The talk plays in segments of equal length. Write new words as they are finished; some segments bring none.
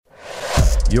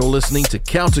You're listening to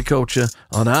Counterculture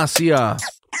on RCR.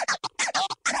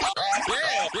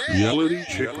 Reality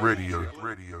Check Radio.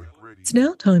 It's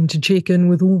now time to check in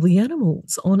with all the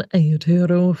animals on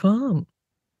Aotearoa farm.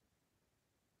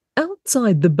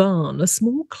 Outside the barn, a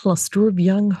small cluster of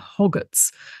young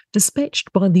hoggets,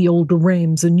 dispatched by the older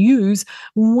rams and ewes,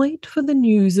 wait for the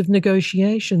news of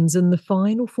negotiations and the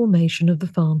final formation of the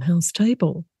farmhouse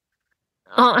table.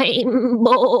 I'm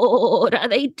bored. Are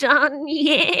they done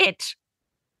yet?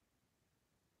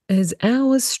 As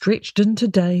hours stretched into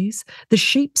days, the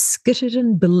sheep skittered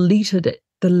and bleated at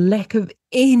the lack of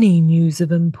any news of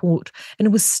import,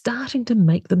 and was starting to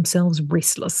make themselves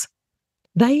restless.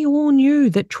 They all knew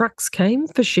that trucks came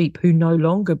for sheep who no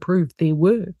longer proved their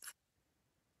worth.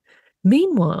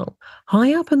 Meanwhile,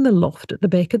 high up in the loft at the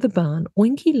back of the barn,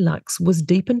 Oinky Lux was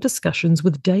deep in discussions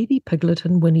with Davy Piglet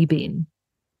and Winnie Ben.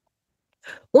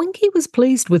 Oinky was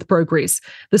pleased with progress.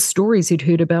 The stories he'd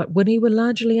heard about Winnie were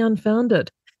largely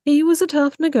unfounded. He was a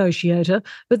tough negotiator,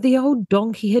 but the old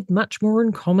donkey had much more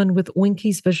in common with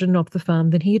Oinky's vision of the farm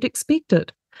than he had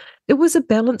expected. It was a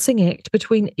balancing act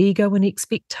between ego and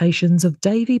expectations of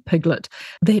Davy Piglet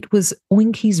that was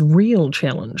Oinky's real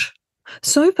challenge.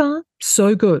 So far,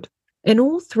 so good, and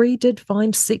all three did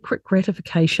find secret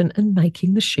gratification in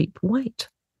making the sheep wait.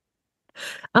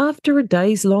 After a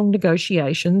day's long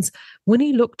negotiations,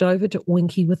 Winnie looked over to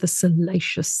Oinky with a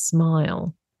salacious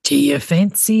smile. "Do you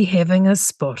fancy having a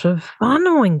spot of fun,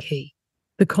 Oinky?"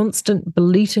 The constant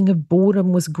bleating of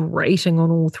boredom was grating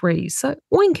on all three, so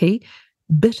Oinky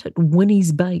bit at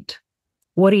Winnie's bait.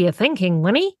 What are you thinking,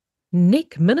 Winnie?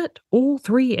 Next minute, all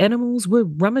three animals were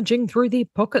rummaging through their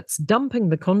pockets, dumping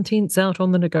the contents out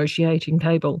on the negotiating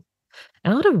table.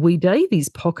 Out of wee Davy's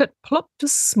pocket plopped a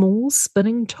small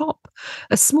spinning top,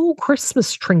 a small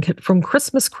Christmas trinket from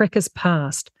Christmas crackers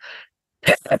past.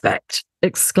 "Perfect!"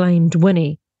 exclaimed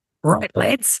Winnie. "Right,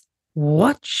 lads,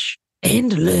 watch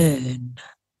and learn."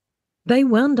 They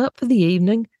wound up for the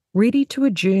evening, ready to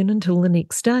adjourn until the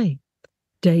next day.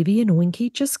 Davy and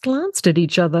Oinky just glanced at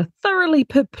each other, thoroughly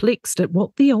perplexed at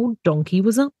what the old donkey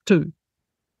was up to.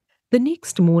 The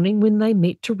next morning, when they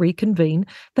met to reconvene,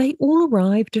 they all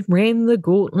arrived and ran the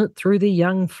gauntlet through the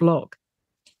young flock.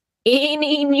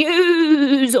 "Any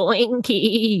news,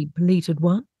 Oinky?" bleated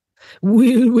one.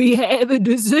 "Will we have a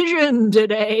decision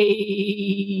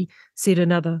today?" said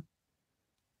another.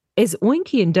 As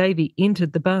Oinky and Davy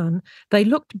entered the barn, they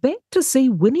looked back to see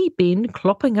Winnie Ben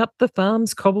clopping up the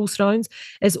farm's cobblestones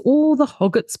as all the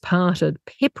hoggets parted,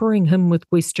 peppering him with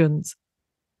questions.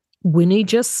 Winnie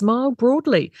just smiled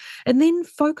broadly and then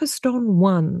focused on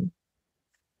one.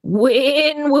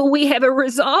 "When will we have a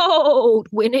result,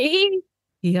 Winnie?"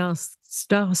 he asked,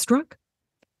 starstruck.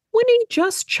 Winnie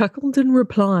just chuckled and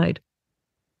replied,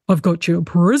 "I've got you a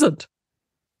present,"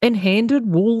 and handed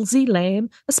Wolsey Lamb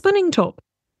a spinning top.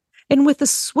 And with a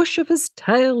swish of his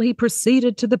tail, he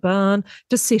proceeded to the barn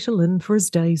to settle in for his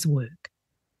day's work.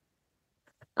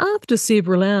 After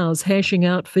several hours hashing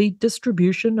out feed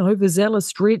distribution, overzealous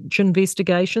dredge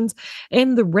investigations,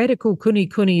 and the radical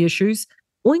kuni issues,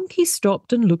 Oinky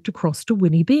stopped and looked across to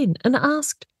Winnie Ben and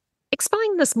asked,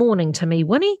 "Explain this morning to me,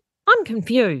 Winnie. I'm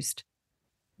confused."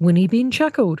 Winnie Ben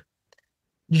chuckled.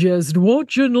 "Just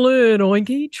watch and learn,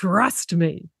 Oinky, trust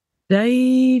me."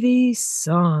 Davy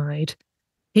sighed.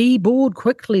 He bored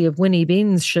quickly of Winnie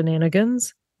Ben's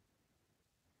shenanigans.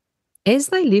 As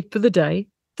they left for the day,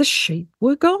 the sheep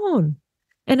were gone,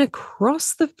 and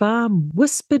across the farm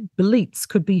whispered bleats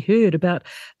could be heard about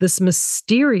this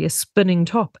mysterious spinning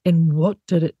top and what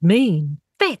did it mean.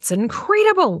 "That's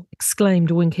incredible!" exclaimed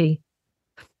Winky.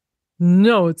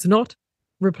 "No, it's not,"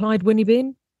 replied Winnie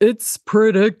Ben. "It's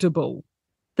predictable.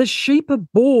 The sheep are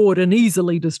bored and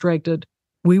easily distracted.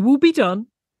 We will be done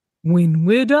when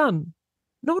we're done,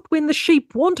 not when the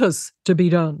sheep want us to be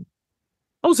done.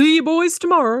 I'll see you boys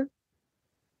tomorrow."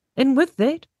 And with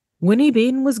that, Winnie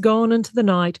Ben was gone into the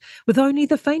night with only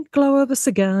the faint glow of a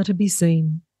cigar to be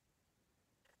seen.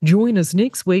 Join us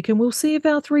next week and we'll see if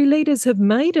our three leaders have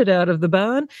made it out of the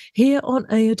barn here on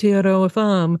Aotearoa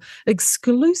Farm,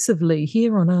 exclusively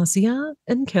here on RCR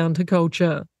and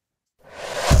Counterculture.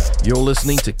 You're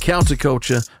listening to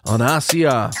Counterculture on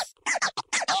RCR.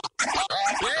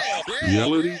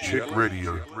 Reality Check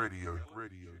Radio.